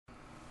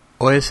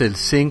Hoy es el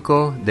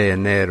 5 de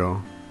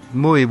enero.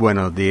 Muy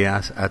buenos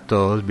días a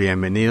todos.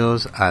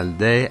 Bienvenidos al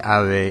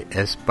DAB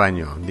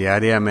Español.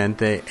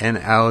 Diariamente en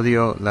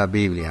audio la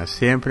Biblia,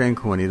 siempre en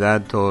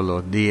comunidad todos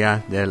los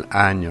días del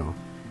año.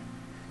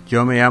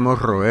 Yo me llamo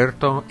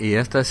Roberto y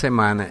esta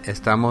semana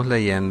estamos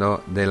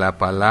leyendo de la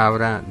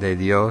palabra de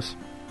Dios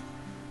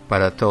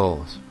para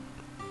todos.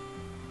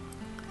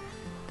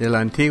 Del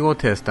Antiguo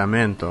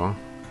Testamento,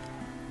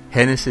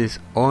 Génesis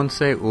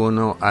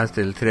 11:1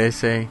 hasta el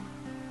 13:4.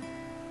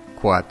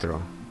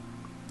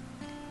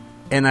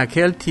 En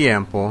aquel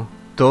tiempo,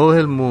 todo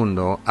el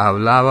mundo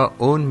hablaba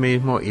un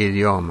mismo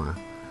idioma.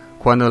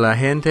 Cuando la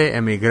gente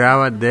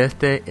emigraba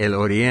desde el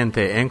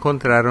oriente,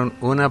 encontraron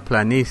una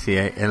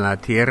planicie en la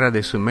tierra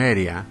de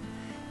Sumeria,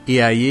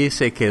 y allí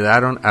se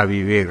quedaron a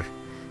vivir.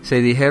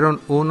 Se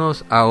dijeron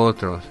unos a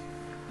otros: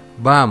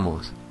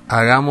 «Vamos,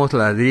 hagamos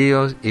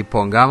ladrillos y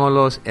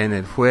pongámoslos en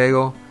el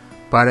fuego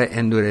para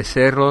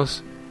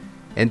endurecerlos».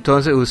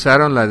 Entonces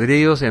usaron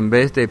ladrillos en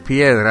vez de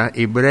piedra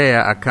y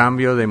brea a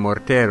cambio de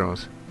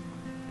morteros.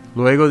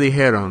 Luego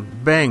dijeron: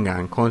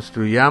 «Vengan,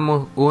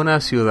 construyamos una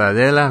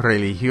ciudadela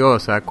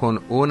religiosa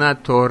con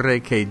una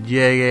torre que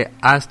llegue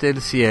hasta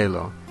el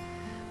cielo.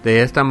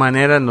 De esta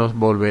manera nos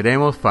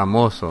volveremos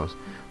famosos,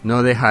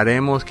 no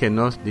dejaremos que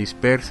nos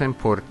dispersen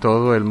por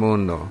todo el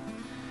mundo».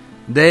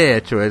 De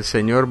hecho, el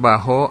Señor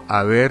bajó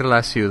a ver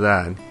la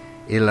ciudad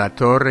y la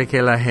torre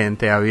que la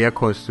gente había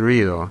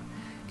construido,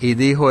 y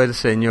dijo el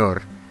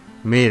Señor: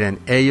 «Miren,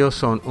 ellos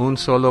son un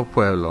solo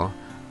pueblo,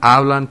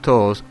 hablan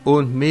todos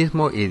un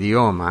mismo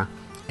idioma.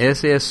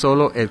 Ese es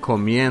solo el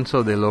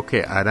comienzo de lo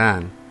que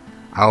harán.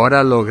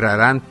 Ahora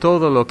lograrán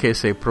todo lo que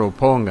se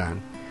propongan.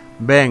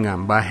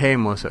 Vengan,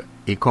 bajemos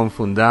y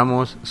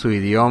confundamos su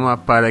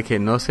idioma para que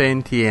no se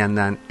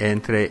entiendan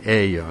entre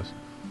ellos».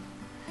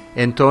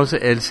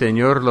 Entonces el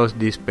Señor los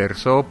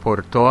dispersó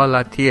por toda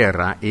la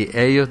tierra, y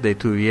ellos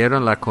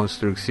detuvieron la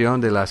construcción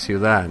de la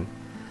ciudad.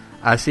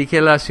 Así que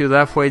la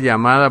ciudad fue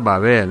llamada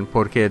Babel,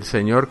 porque el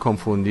Señor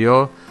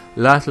confundió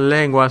las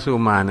lenguas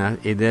humanas,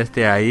 y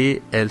desde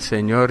ahí el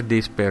Señor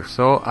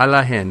dispersó a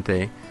la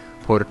gente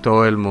por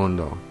todo el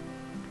mundo.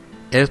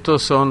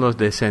 Estos son los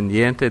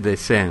descendientes de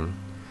Sem.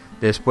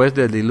 Después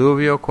del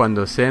diluvio,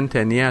 cuando Sem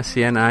tenía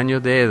 100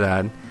 años de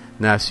edad,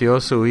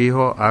 nació su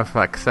hijo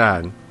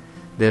Arfaxad.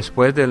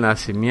 Después del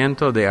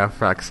nacimiento de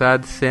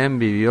Arfaxad, Sem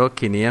vivió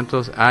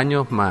 500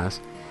 años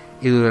más,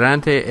 y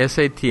durante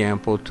ese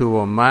tiempo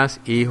tuvo más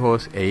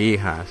hijos e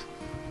hijas.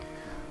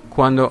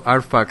 Cuando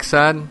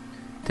Arfaxad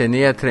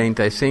tenía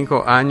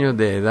 35 años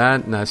de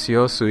edad,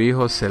 nació su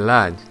hijo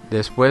Selach.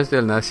 Después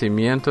del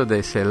nacimiento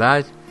de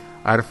Selach,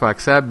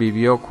 Arfaxad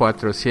vivió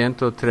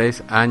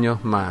 403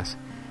 años más,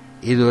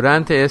 y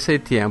durante ese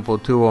tiempo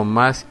tuvo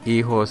más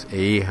hijos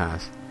e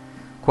hijas.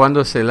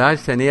 Cuando Selach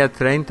tenía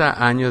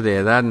 30 años de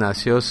edad,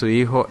 nació su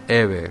hijo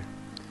Eber.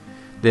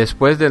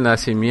 Después del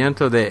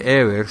nacimiento de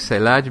Eber,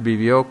 Selach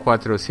vivió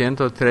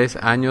 403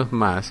 años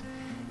más,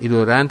 y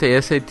durante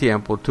ese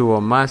tiempo tuvo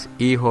más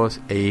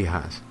hijos e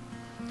hijas.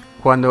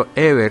 Cuando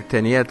Eber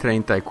tenía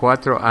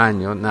 34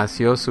 años,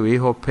 nació su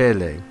hijo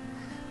Peleg.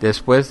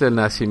 Después del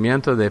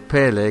nacimiento de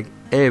Peleg,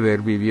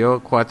 Eber vivió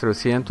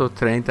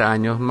 430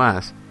 años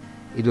más,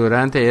 y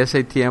durante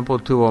ese tiempo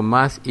tuvo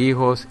más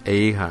hijos e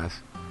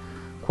hijas.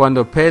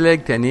 Cuando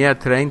Peleg tenía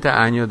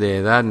 30 años de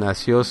edad,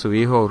 nació su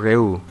hijo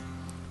Reú.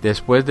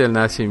 Después del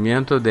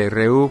nacimiento de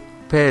Reú,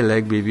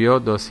 Peleg vivió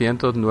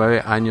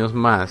 209 años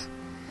más,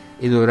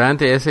 y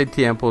durante ese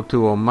tiempo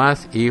tuvo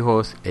más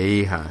hijos e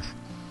hijas.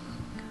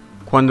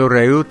 Cuando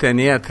Reú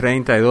tenía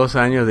 32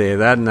 años de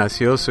edad,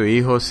 nació su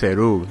hijo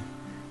Serug.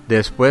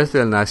 Después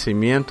del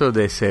nacimiento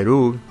de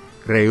Serug,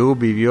 Reú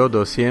vivió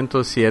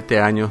 207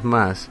 años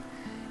más,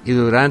 y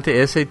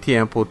durante ese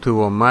tiempo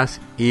tuvo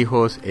más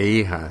hijos e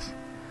hijas.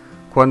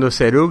 Cuando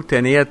Serug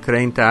tenía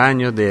 30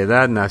 años de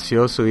edad,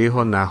 nació su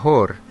hijo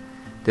Nahor.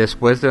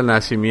 Después del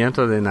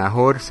nacimiento de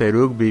Nahor,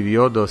 Serug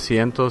vivió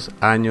 200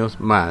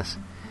 años más,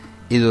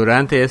 y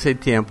durante ese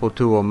tiempo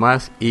tuvo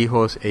más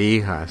hijos e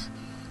hijas.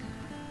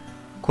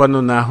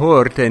 Cuando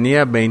Nahor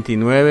tenía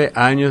 29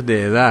 años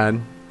de edad,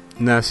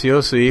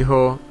 nació su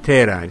hijo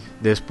Terach.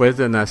 Después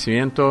del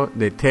nacimiento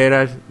de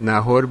Terach,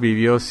 Nahor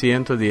vivió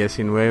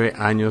 119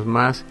 años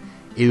más,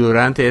 y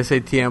durante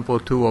ese tiempo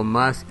tuvo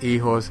más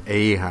hijos e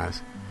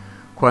hijas.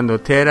 Cuando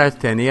Terach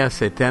tenía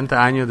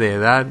 70 años de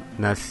edad,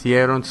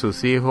 nacieron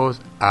sus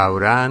hijos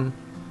Abrán,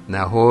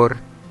 Nahor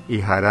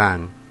y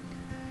Harán.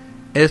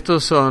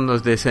 Estos son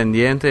los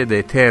descendientes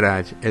de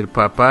Terach, el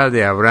papá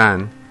de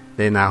Abrán,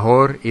 de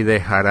Nahor y de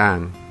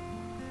Harán.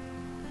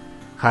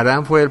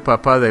 Harán fue el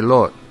papá de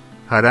Lot.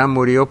 Harán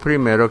murió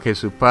primero que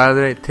su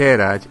padre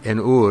Terach en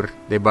Ur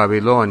de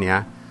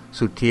Babilonia,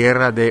 su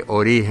tierra de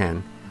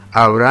origen.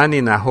 Abrán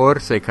y Nahor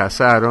se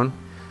casaron,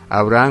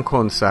 Abrán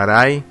con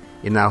Sarai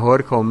y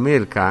Nahor con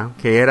Milca,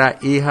 que era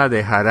hija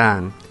de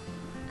Harán.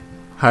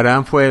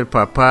 Harán fue el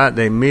papá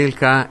de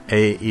Milca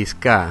e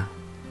Isca.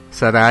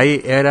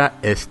 Sarai era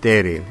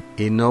estéril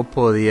y no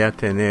podía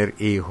tener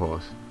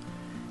hijos.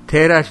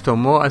 Terach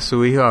tomó a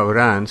su hijo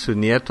Abraham, su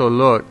nieto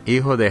Lot,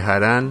 hijo de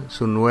Harán,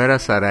 su nuera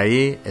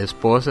Sarai,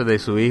 esposa de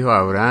su hijo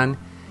Abraham,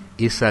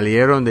 y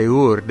salieron de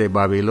Ur de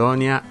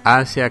Babilonia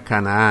hacia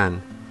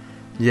Canaán.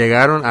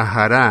 Llegaron a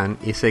Harán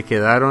y se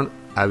quedaron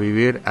a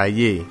vivir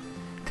allí.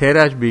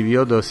 Terach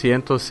vivió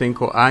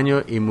 205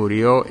 años y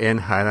murió en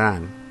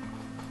Harán.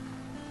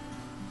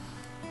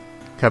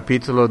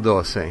 Capítulo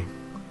 12.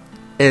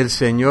 El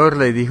Señor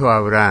le dijo a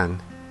Abraham: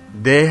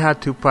 deja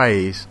tu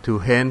país, tu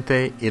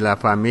gente y la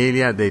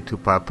familia de tu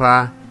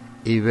papá,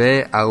 y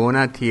ve a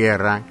una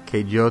tierra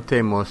que yo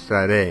te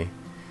mostraré.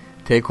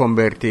 Te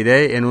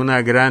convertiré en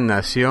una gran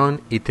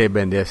nación y te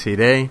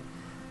bendeciré,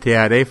 te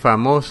haré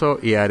famoso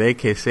y haré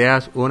que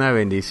seas una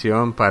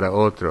bendición para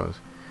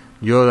otros.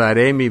 Yo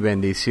daré mi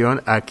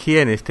bendición a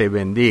quienes te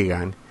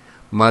bendigan,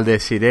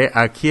 maldeciré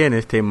a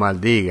quienes te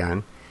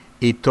maldigan,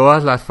 y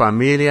todas las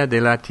familias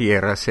de la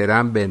tierra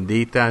serán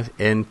benditas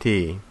en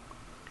ti.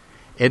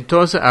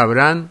 Entonces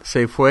Abraham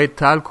se fue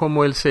tal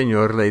como el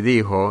Señor le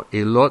dijo,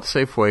 y Lot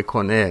se fue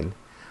con él.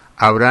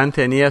 Abraham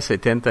tenía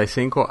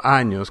 75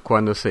 años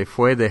cuando se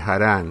fue de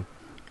Harán.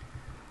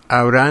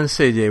 Abraham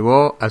se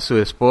llevó a su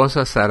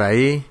esposa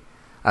Sarai,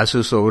 a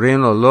su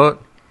sobrino Lot,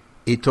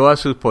 y todas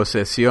sus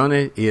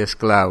posesiones y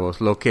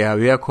esclavos, lo que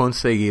había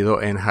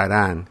conseguido en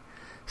Harán.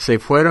 Se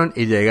fueron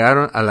y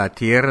llegaron a la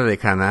tierra de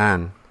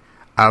Canaán.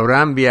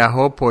 Abraham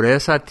viajó por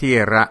esa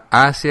tierra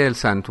hacia el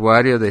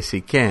santuario de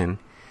Siquén,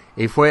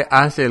 y fue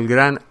hacia el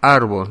gran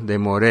árbol de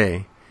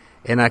Moré.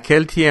 En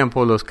aquel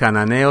tiempo los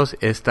cananeos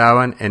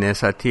estaban en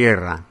esa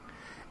tierra.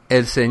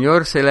 El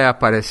Señor se le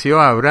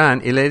apareció a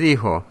Abraham y le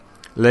dijo: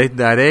 les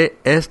daré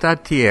esta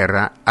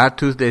tierra a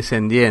tus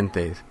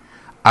descendientes.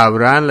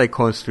 Abraham le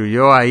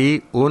construyó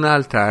ahí un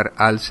altar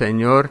al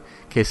Señor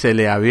que se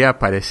le había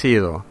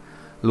aparecido.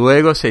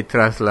 Luego se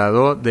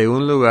trasladó de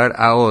un lugar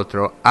a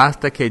otro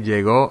hasta que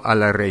llegó a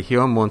la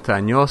región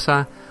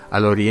montañosa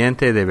al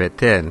oriente de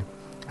Betel.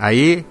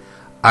 Ahí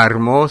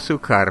armó su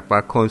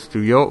carpa,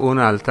 construyó un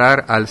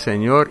altar al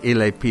Señor y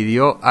le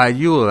pidió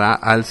ayuda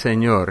al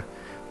Señor.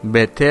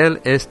 Betel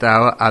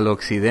estaba al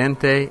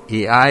occidente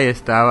y Ai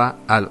estaba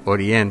al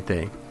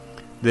oriente.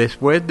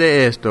 Después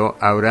de esto,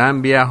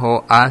 Abraham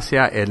viajó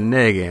hacia el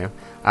Negev,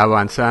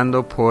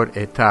 avanzando por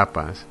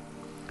etapas.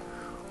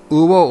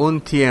 Hubo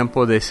un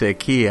tiempo de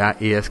sequía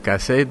y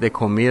escasez de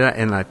comida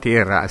en la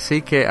tierra,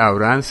 así que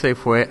Abraham se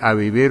fue a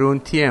vivir un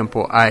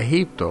tiempo a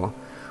Egipto,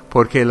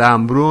 porque la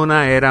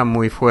hambruna era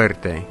muy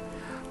fuerte.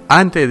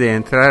 Antes de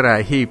entrar a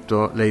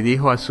Egipto, le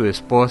dijo a su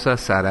esposa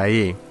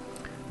Sarai: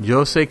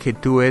 yo sé que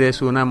tú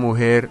eres una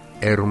mujer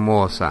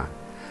hermosa.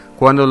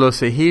 Cuando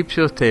los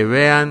egipcios te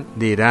vean,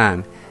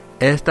 dirán: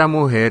 esta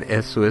mujer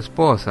es su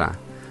esposa.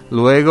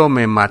 Luego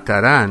me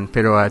matarán,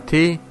 pero a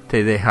ti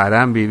te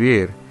dejarán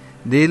vivir.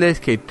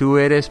 Diles que tú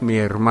eres mi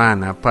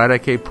hermana, para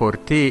que por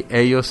ti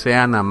ellos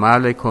sean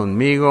amables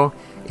conmigo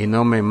y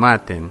no me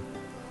maten.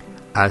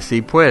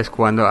 Así pues,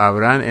 cuando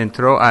Abraham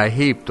entró a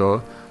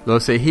Egipto,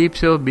 los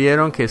egipcios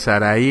vieron que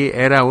Sarai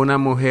era una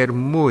mujer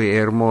muy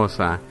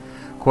hermosa.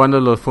 Cuando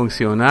los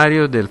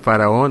funcionarios del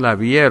faraón la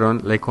vieron,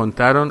 le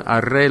contaron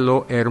al rey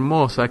lo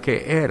hermosa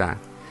que era.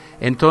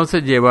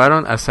 Entonces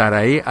llevaron a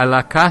Sarai a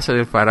la casa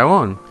del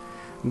faraón.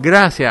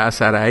 Gracias a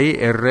Sarai,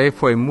 el rey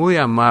fue muy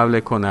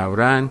amable con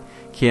Abraham,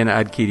 quien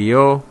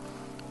adquirió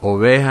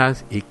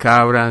ovejas y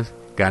cabras,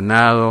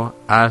 ganado,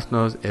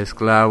 asnos,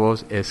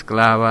 esclavos,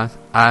 esclavas,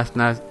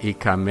 asnas y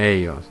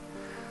camellos.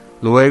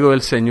 Luego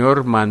el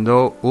Señor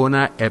mandó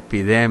una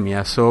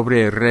epidemia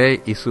sobre el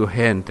rey y su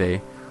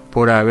gente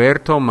por haber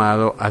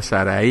tomado a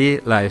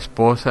Sarai, la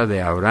esposa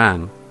de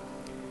Abraham.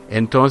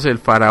 Entonces el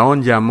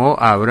faraón llamó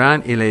a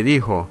Abraham y le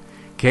dijo: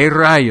 ¿qué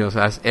rayos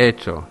has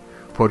hecho?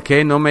 ¿Por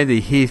qué no me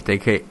dijiste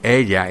que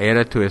ella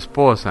era tu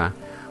esposa?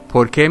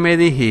 ¿Por qué me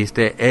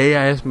dijiste: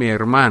 ella es mi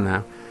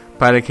hermana,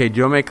 para que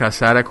yo me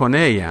casara con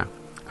ella?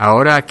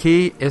 Ahora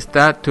aquí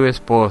está tu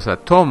esposa,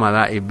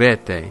 tómala y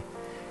vete.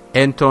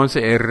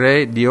 Entonces el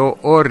rey dio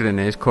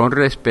órdenes con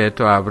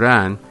respecto a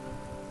Abraham,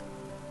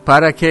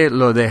 para que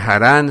lo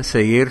dejaran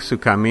seguir su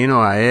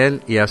camino a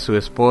él y a su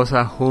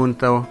esposa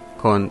junto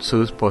con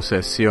sus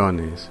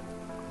posesiones.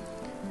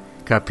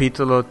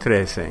 Capítulo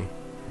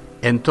 13.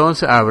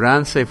 Entonces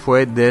Abraham se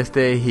fue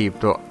desde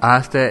Egipto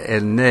hasta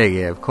el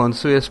Negev con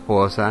su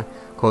esposa,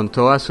 con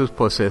todas sus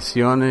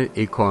posesiones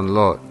y con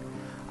Lot.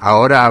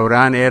 Ahora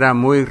Abraham era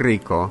muy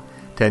rico,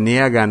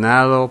 tenía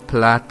ganado,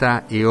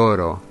 plata y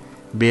oro.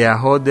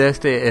 Viajó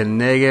desde el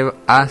Negev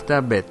hasta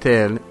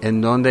Betel,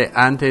 en donde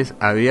antes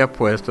había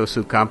puesto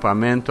su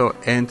campamento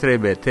entre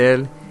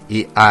Betel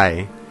y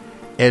Ai,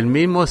 el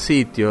mismo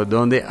sitio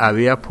donde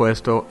había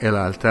puesto el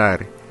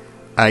altar.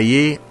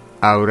 Allí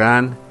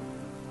Abraham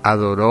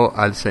adoró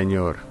al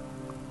Señor.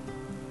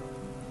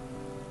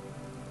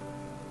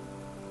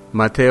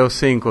 Mateo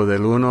 5,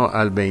 del 1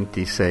 al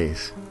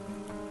 26.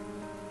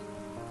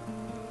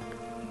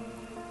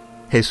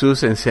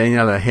 Jesús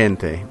enseña a la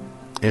gente.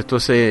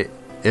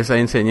 Esa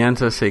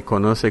enseñanza se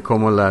conoce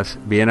como las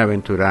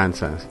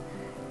bienaventuranzas,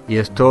 y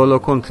es todo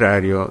lo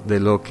contrario de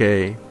lo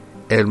que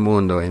el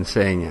mundo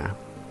enseña.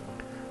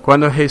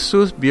 Cuando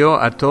Jesús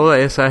vio a toda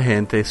esa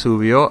gente,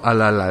 subió a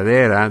la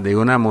ladera de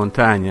una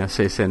montaña,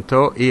 se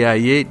sentó y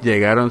allí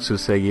llegaron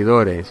sus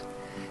seguidores.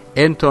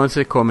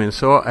 Entonces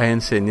comenzó a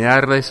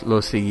enseñarles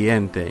lo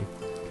siguiente: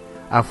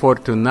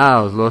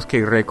 afortunados los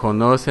que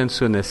reconocen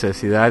su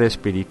necesidad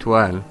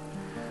espiritual,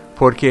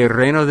 porque el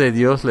reino de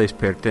Dios les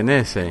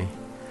pertenece.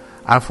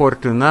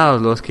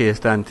 Afortunados los que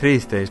están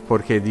tristes,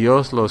 porque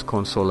Dios los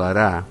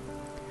consolará.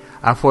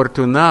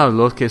 Afortunados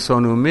los que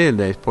son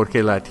humildes,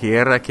 porque la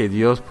tierra que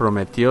Dios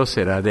prometió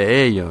será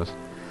de ellos.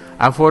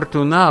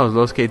 Afortunados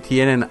los que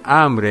tienen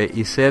hambre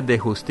y sed de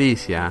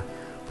justicia,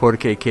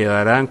 porque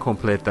quedarán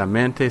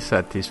completamente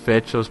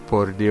satisfechos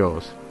por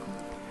Dios.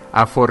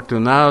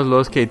 Afortunados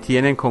los que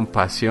tienen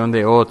compasión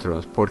de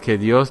otros, porque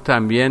Dios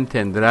también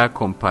tendrá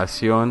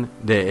compasión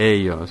de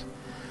ellos.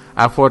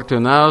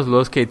 Afortunados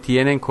los que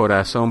tienen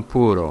corazón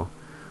puro,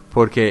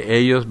 porque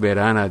ellos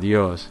verán a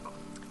Dios.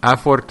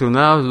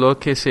 Afortunados los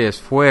que se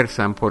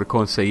esfuerzan por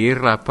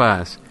conseguir la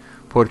paz,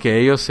 porque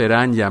ellos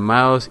serán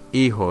llamados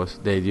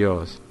hijos de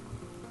Dios.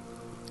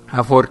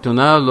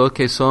 Afortunados los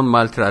que son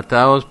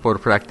maltratados por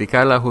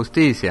practicar la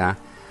justicia,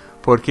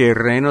 porque el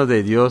reino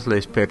de Dios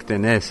les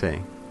pertenece.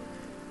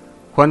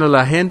 Cuando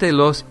la gente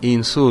los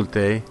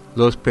insulte,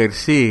 los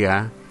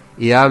persiga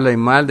y hable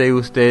mal de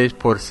ustedes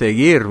por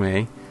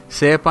seguirme,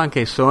 sepan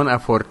que son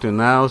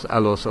afortunados a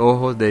los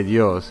ojos de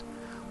Dios.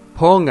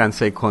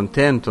 Pónganse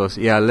contentos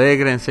y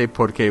alégrense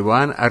porque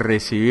van a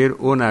recibir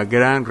una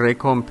gran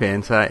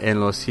recompensa en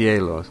los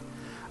cielos.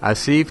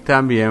 Así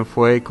también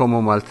fue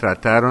como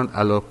maltrataron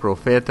a los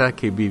profetas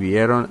que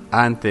vivieron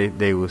antes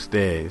de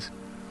ustedes.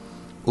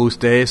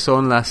 Ustedes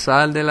son la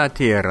sal de la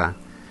tierra,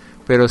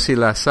 pero si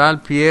la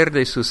sal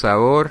pierde su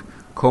sabor,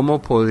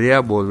 ¿cómo podría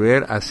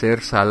volver a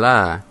ser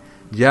salada?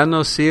 Ya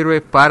no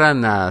sirve para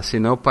nada,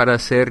 sino para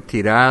ser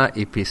tirada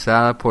y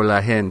pisada por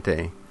la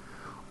gente.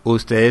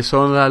 Ustedes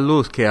son la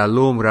luz que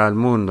alumbra al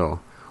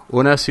mundo.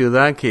 Una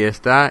ciudad que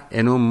está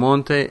en un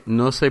monte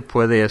no se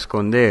puede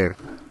esconder,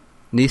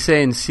 ni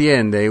se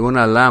enciende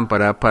una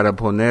lámpara para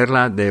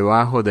ponerla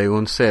debajo de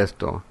un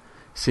cesto,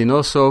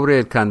 sino sobre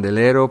el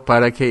candelero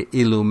para que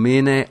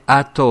ilumine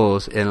a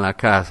todos en la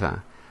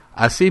casa.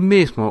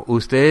 Asimismo,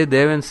 ustedes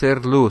deben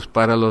ser luz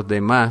para los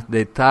demás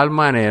de tal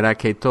manera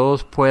que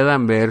todos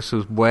puedan ver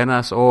sus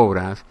buenas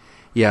obras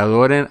y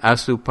adoren a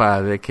su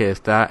Padre que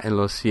está en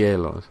los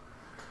cielos.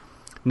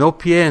 No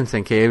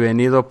piensen que he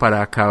venido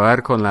para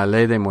acabar con la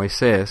ley de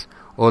Moisés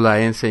o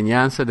la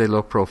enseñanza de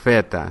los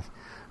profetas.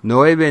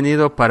 No he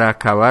venido para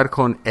acabar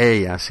con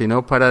ella,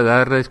 sino para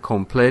darles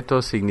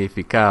completo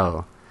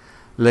significado.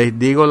 Les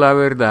digo la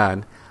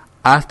verdad,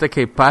 hasta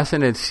que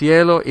pasen el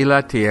cielo y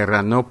la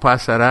tierra, no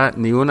pasará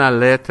ni una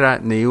letra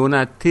ni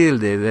una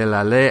tilde de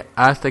la ley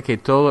hasta que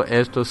todo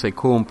esto se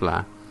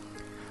cumpla.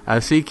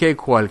 Así que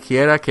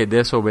cualquiera que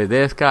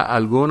desobedezca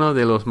alguno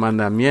de los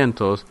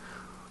mandamientos,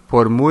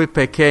 por muy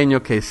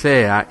pequeño que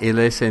sea, y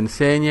les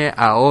enseñe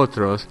a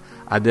otros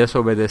a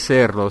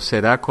desobedecerlos,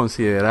 será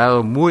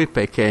considerado muy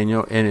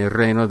pequeño en el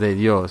reino de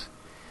Dios.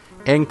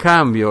 En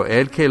cambio,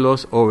 el que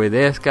los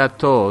obedezca a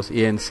todos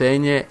y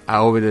enseñe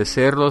a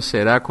obedecerlos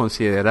será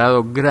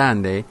considerado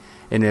grande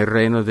en el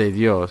reino de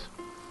Dios.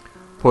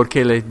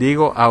 Porque les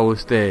digo a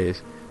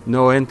ustedes,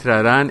 no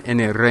entrarán en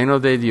el reino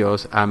de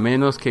Dios a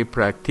menos que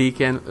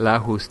practiquen la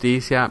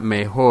justicia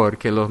mejor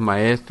que los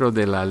maestros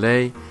de la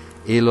ley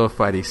y los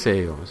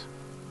fariseos.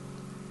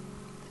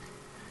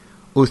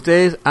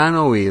 Ustedes han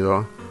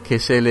oído que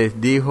se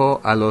les dijo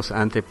a los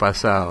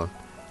antepasados,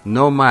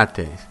 no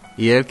mates,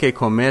 y el que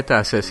cometa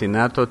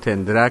asesinato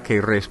tendrá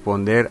que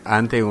responder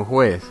ante un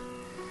juez.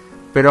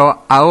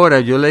 Pero ahora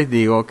yo les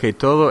digo que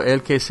todo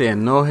el que se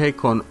enoje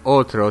con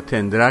otro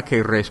tendrá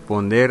que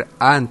responder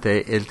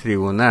ante el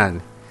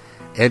tribunal.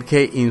 El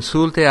que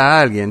insulte a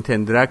alguien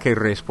tendrá que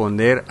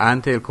responder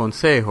ante el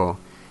consejo,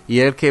 y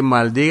el que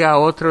maldiga a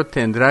otro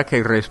tendrá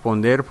que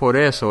responder por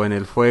eso en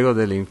el fuego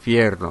del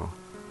infierno.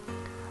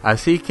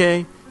 Así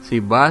que,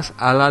 si vas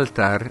al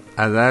altar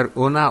a dar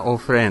una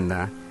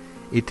ofrenda,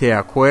 y te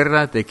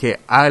acuerdas de que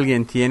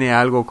alguien tiene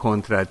algo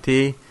contra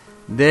ti,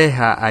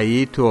 deja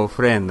allí tu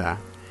ofrenda,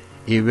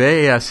 y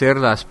ve a hacer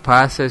las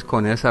paces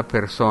con esa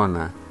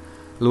persona.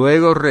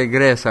 Luego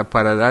regresa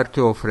para dar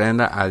tu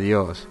ofrenda a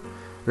Dios.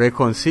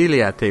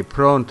 Reconcíliate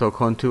pronto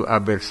con tu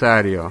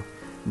adversario.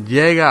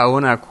 Llega a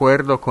un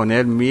acuerdo con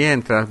él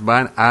mientras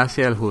van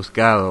hacia el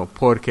juzgado,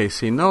 porque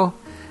si no,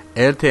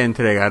 él te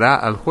entregará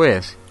al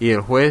juez, y el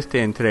juez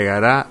te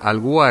entregará al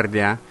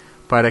guardia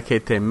para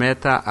que te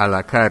meta a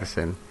la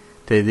cárcel.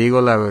 Te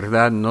digo la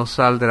verdad, no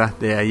saldrás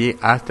de allí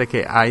hasta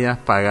que hayas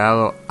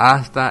pagado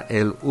hasta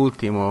el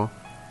último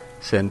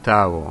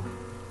centavo.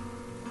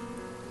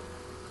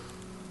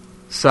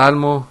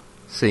 Salmo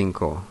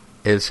 5.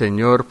 El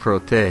Señor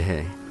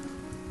protege.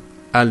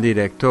 Al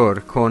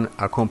director con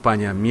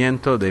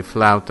acompañamiento de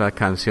flauta,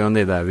 canción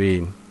de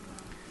David.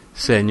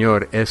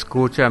 Señor,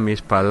 escucha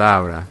mis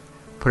palabras,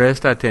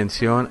 presta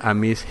atención a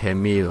mis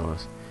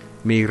gemidos.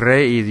 Mi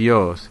Rey y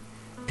Dios,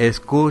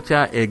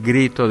 escucha el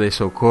grito de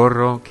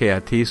socorro que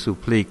a ti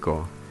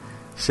suplico.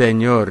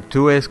 Señor,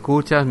 tú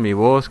escuchas mi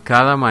voz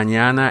cada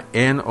mañana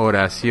en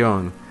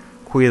oración.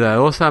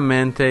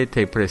 Cuidadosamente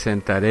te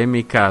presentaré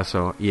mi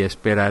caso y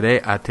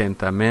esperaré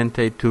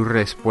atentamente tu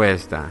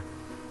respuesta.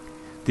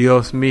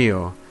 Dios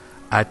mío,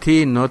 a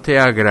ti no te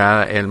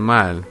agrada el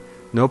mal,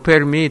 no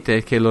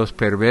permites que los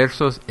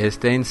perversos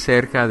estén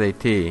cerca de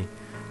ti,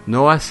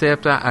 no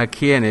acepta a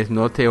quienes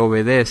no te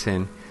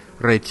obedecen,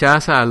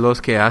 rechaza a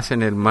los que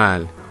hacen el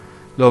mal.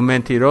 Los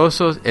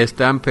mentirosos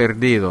están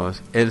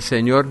perdidos, el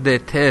Señor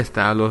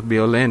detesta a los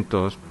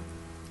violentos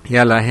y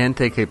a la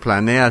gente que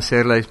planea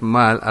hacerles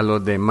mal a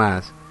los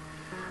demás.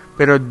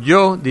 Pero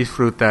yo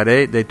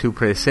disfrutaré de tu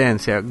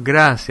presencia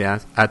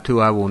gracias a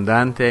tu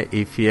abundante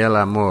y fiel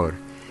amor,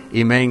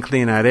 y me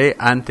inclinaré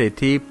ante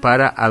ti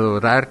para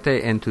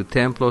adorarte en tu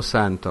templo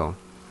santo.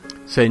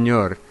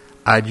 Señor,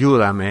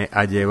 ayúdame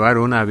a llevar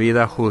una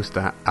vida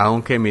justa,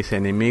 aunque mis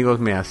enemigos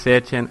me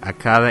acechen a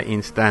cada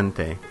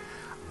instante.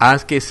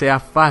 Haz que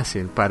sea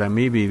fácil para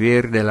mí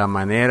vivir de la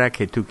manera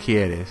que tú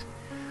quieres,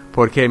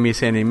 porque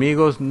mis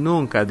enemigos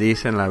nunca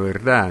dicen la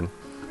verdad.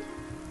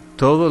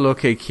 Todo lo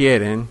que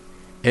quieren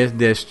es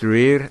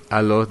destruir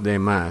a los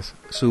demás.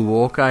 Su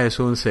boca es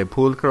un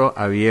sepulcro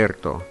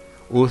abierto.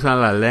 Usan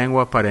la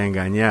lengua para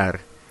engañar.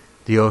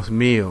 Dios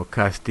mío,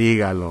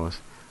 castígalos.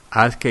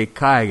 Haz que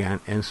caigan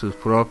en sus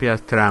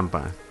propias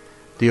trampas.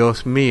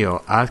 Dios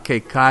mío, haz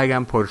que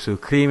caigan por sus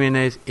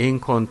crímenes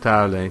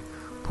incontables,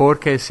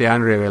 porque se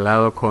han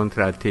rebelado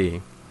contra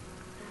ti.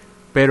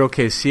 Pero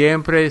que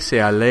siempre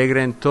se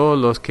alegren todos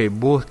los que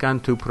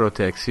buscan tu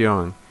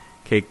protección,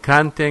 que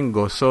canten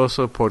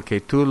gozosos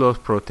porque tú los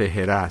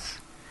protegerás,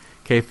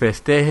 que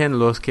festejen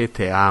los que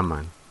te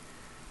aman.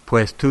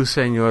 Pues tú,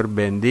 Señor,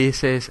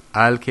 bendices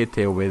al que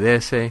te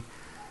obedece,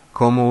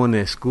 como un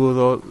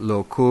escudo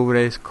lo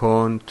cubres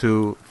con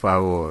tu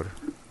favor.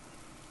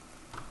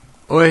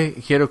 Hoy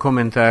quiero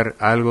comentar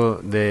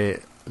algo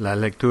de la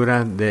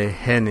lectura de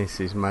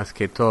Génesis más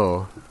que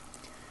todo.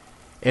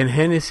 En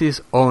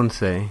Génesis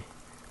 11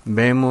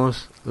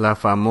 vemos la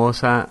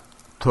famosa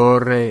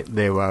Torre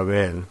de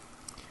Babel.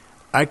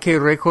 Hay que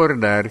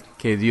recordar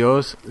que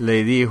Dios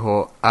le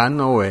dijo a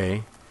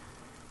Noé,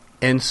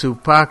 en su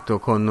pacto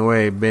con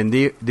Noé,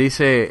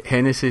 dice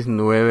Génesis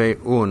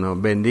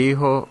 9:1,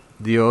 bendijo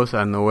Dios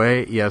a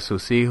Noé y a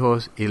sus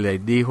hijos y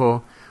les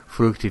dijo,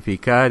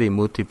 fructificad y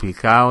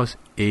multiplicaos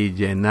y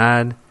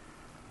llenad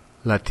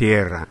la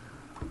tierra.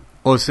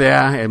 O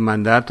sea, el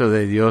mandato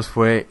de Dios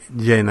fue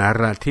llenar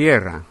la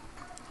tierra.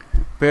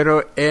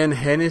 Pero en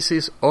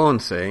Génesis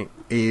 11,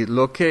 y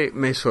lo que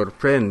me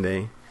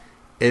sorprende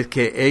es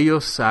que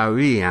ellos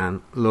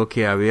sabían lo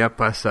que había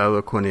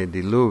pasado con el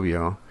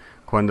diluvio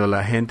cuando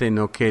la gente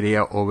no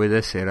quería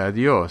obedecer a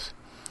Dios.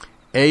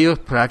 Ellos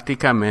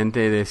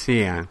prácticamente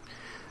decían,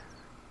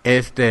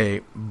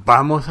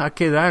 vamos a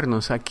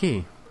quedarnos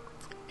aquí.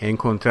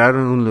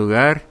 Encontraron un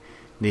lugar,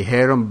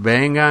 dijeron,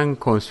 vengan,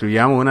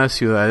 construyamos una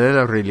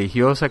ciudadela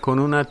religiosa con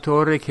una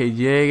torre que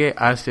llegue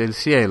hasta el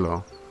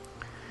cielo.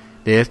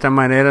 De esta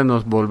manera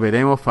nos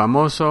volveremos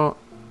famosos,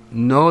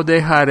 no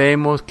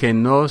dejaremos que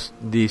nos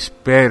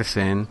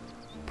dispersen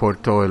por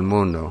todo el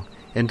mundo.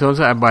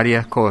 Entonces hay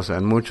varias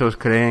cosas. Muchos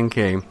creen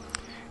que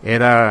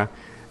era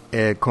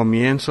el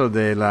comienzo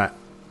de la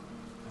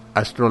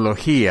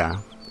astrología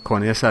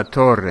con esa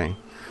torre.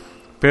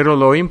 Pero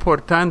lo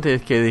importante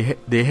es que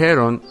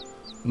dijeron,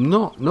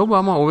 no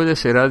vamos a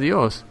obedecer a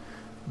Dios.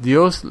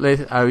 Dios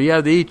les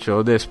había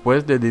dicho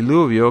después del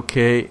diluvio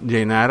que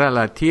llenara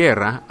la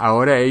tierra.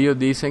 Ahora ellos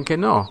dicen que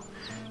no,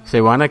 se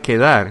van a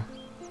quedar.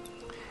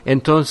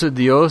 Entonces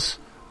Dios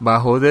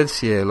bajó del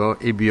cielo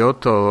y vio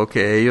todo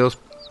que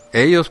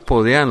ellos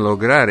podían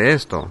lograr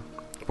esto,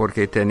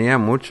 porque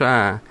tenían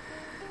mucha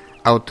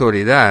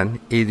autoridad,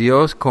 y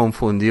Dios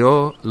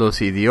confundió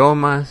los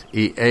idiomas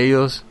y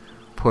ellos,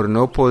 por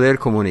no poder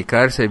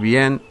comunicarse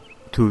bien,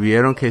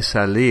 tuvieron que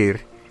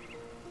salir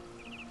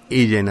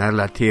y llenar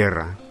la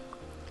tierra.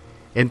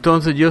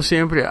 Entonces yo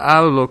siempre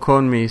hablo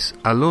con mis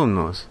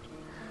alumnos.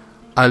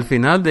 Al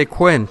final de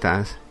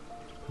cuentas,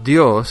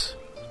 Dios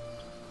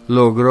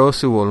logró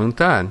su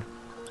voluntad.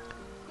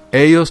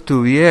 Ellos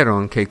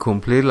tuvieron que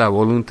cumplir la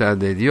voluntad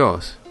de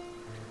Dios.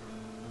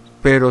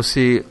 Pero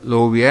si lo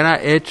hubiera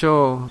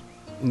hecho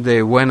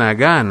de buena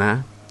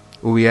gana,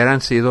 hubieran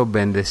sido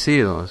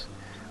bendecidos.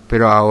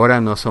 Pero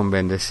ahora no son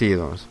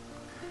bendecidos.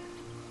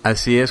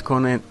 Así es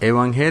con el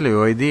Evangelio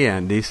hoy día.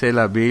 Dice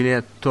la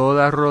Biblia,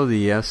 toda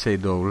rodilla se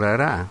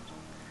doblará.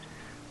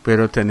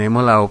 Pero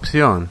tenemos la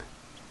opción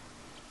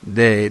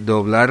de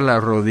doblar la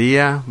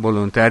rodilla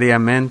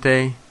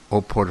voluntariamente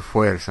o por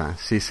fuerza.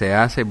 Si se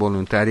hace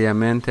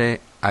voluntariamente,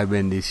 hay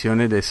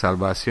bendiciones de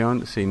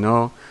salvación. Si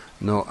no,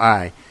 no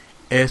hay.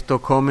 Esto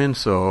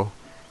comenzó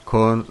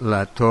con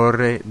la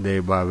Torre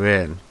de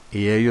Babel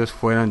y ellos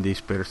fueron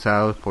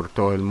dispersados por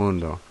todo el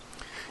mundo.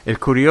 Es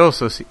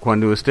curioso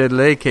cuando usted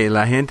lee que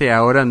la gente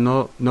ahora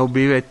no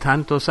vive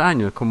tantos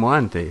años como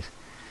antes.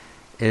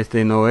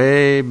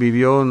 Noé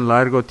vivió un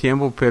largo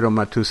tiempo, pero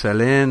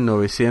Matusalén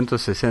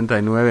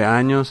 969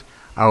 años.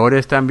 Ahora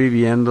están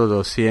viviendo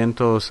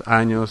 200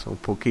 años, un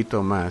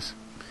poquito más.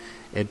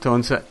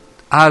 Entonces,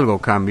 algo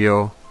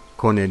cambió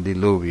con el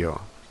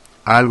diluvio.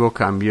 Algo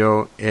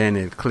cambió en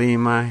el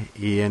clima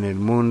y en el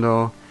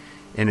mundo,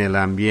 en el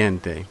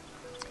ambiente.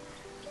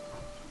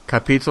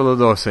 Capítulo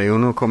 12,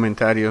 unos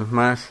comentarios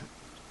más.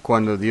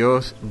 Cuando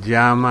Dios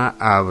llama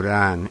a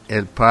Abraham,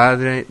 el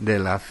padre de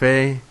la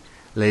fe,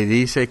 le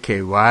dice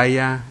que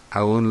vaya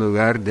a un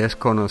lugar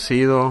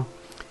desconocido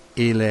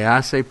y le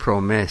hace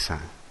promesa.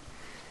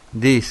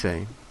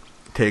 Dice,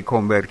 te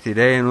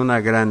convertiré en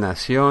una gran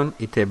nación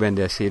y te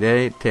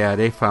bendeciré, te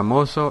haré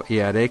famoso y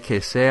haré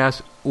que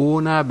seas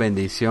una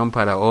bendición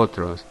para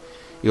otros.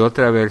 Y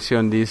otra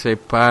versión dice,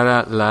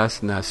 para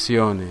las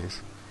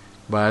naciones.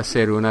 Va a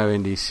ser una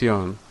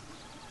bendición.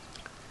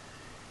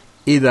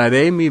 Y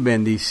daré mi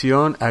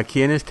bendición a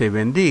quienes te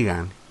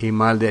bendigan, y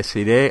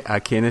maldeciré a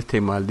quienes te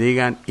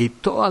maldigan, y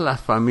todas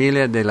las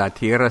familias de la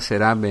tierra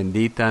serán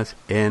benditas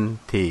en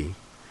ti.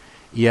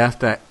 Y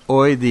hasta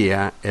hoy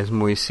día es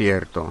muy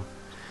cierto.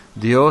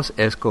 Dios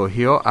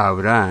escogió a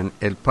Abraham,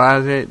 el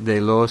padre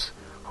de los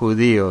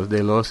judíos,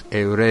 de los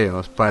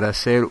hebreos, para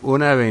ser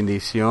una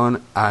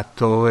bendición a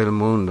todo el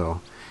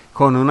mundo,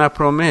 con una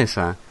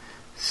promesa.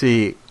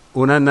 Si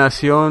una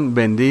nación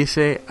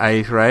bendice a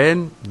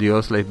Israel,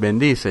 Dios les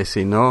bendice,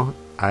 si no,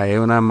 hay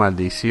una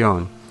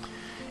maldición.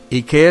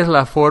 ¿Y qué es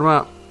la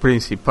forma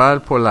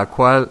principal por la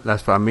cual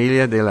las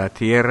familias de la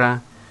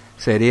tierra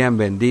serían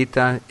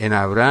benditas en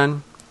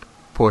Abraham?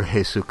 Por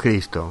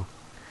Jesucristo,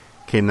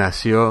 que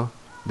nació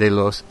de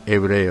los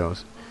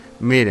hebreos.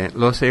 Miren,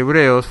 los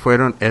hebreos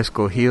fueron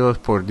escogidos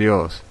por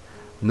Dios,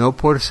 no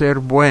por ser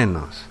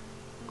buenos,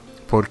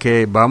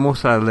 porque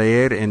vamos a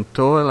leer en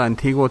todo el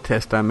Antiguo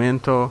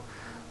Testamento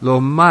lo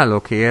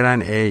malo que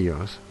eran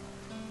ellos,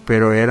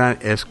 pero eran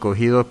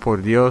escogidos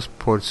por Dios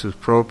por sus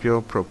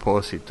propios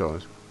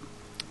propósitos.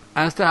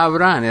 Hasta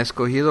Abraham,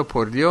 escogido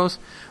por Dios,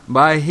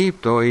 va a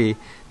Egipto y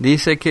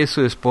dice que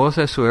su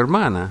esposa es su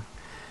hermana.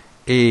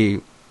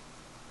 Y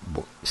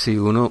si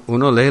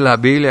uno lee la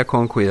Biblia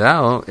con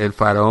cuidado, el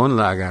faraón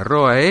la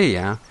agarró a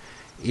ella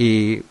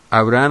y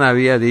Abraham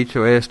había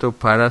dicho esto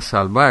para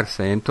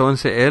salvarse.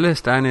 Entonces él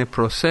está en el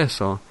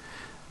proceso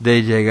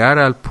de llegar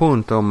al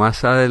punto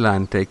más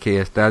adelante que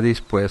está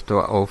dispuesto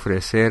a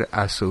ofrecer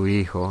a su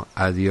hijo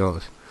a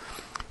Dios.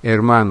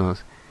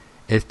 Hermanos,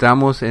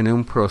 estamos en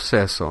un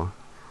proceso.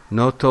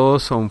 No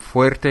todos son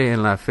fuertes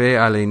en la fe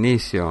al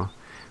inicio,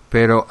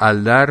 pero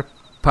al dar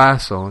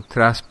paso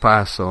tras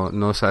paso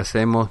nos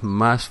hacemos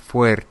más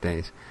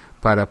fuertes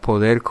para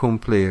poder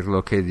cumplir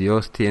lo que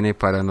Dios tiene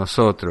para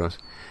nosotros.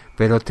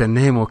 Pero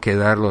tenemos que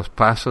dar los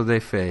pasos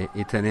de fe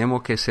y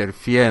tenemos que ser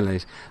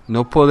fieles.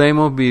 No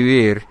podemos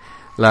vivir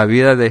la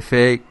vida de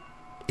fe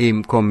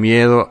y con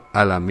miedo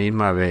a la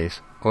misma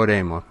vez.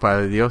 Oremos.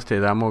 Padre Dios, te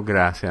damos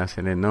gracias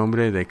en el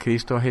nombre de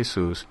Cristo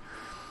Jesús,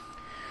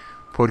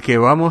 porque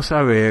vamos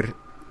a ver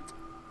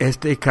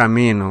este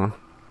camino,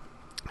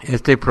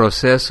 este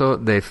proceso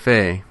de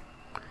fe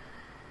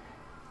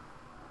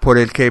por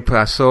el que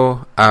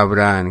pasó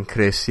Abraham,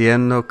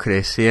 creciendo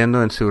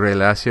en su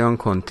relación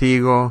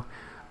contigo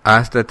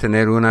hasta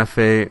tener una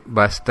fe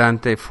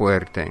bastante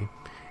fuerte.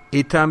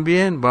 Y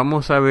también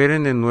vamos a ver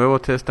en el Nuevo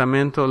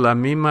Testamento la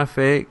misma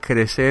fe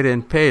crecer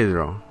en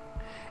Pedro,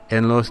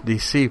 en los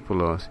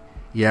discípulos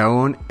y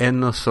aún en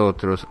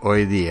nosotros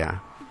hoy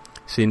día.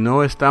 Si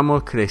no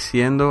estamos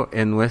creciendo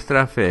en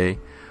nuestra fe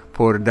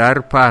por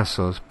dar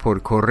pasos,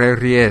 por correr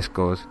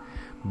riesgos,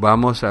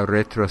 vamos a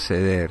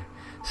retroceder.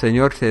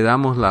 Señor, te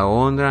damos la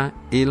honra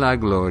y la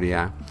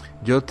gloria.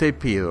 Yo te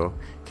pido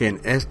que en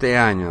este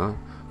año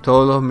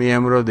todos los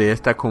miembros de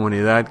esta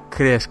comunidad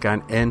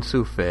crezcan en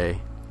su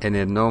fe. En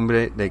el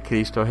nombre de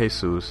Cristo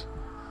Jesús.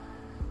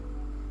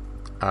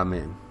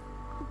 Amén.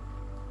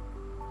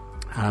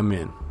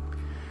 Amén.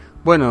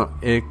 Bueno,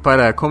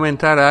 para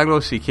comentar algo,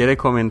 si quiere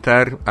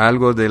comentar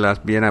algo de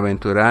las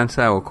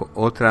bienaventuranzas o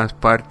otras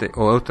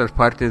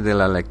partes de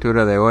la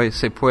lectura de hoy,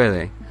 se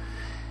puede.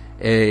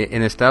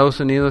 En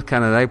Estados Unidos,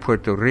 Canadá y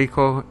Puerto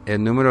Rico,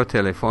 el número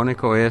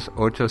telefónico es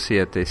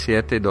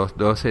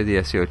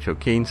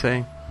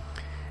 877-212-1815.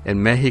 En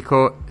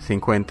México,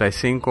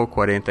 55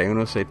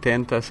 41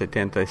 70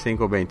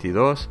 75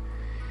 22.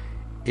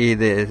 Y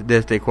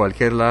desde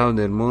cualquier lado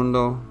del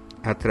mundo,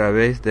 a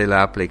través de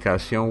la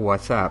aplicación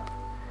WhatsApp.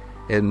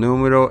 El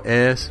número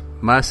es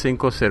más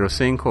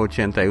 505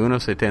 81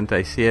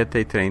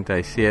 77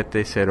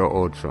 37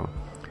 08.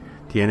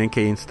 Tienen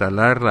que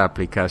instalar la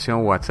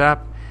aplicación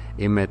WhatsApp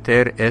y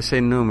meter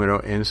ese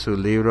número en su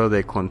libro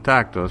de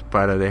contactos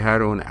para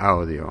dejar un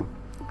audio.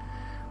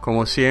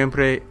 Como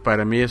siempre,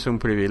 para mí es un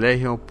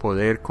privilegio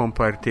poder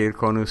compartir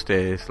con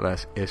ustedes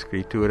las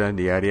Escrituras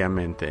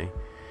diariamente.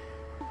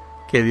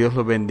 Que Dios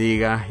los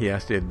bendiga y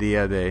hasta el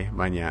día de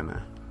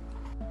mañana.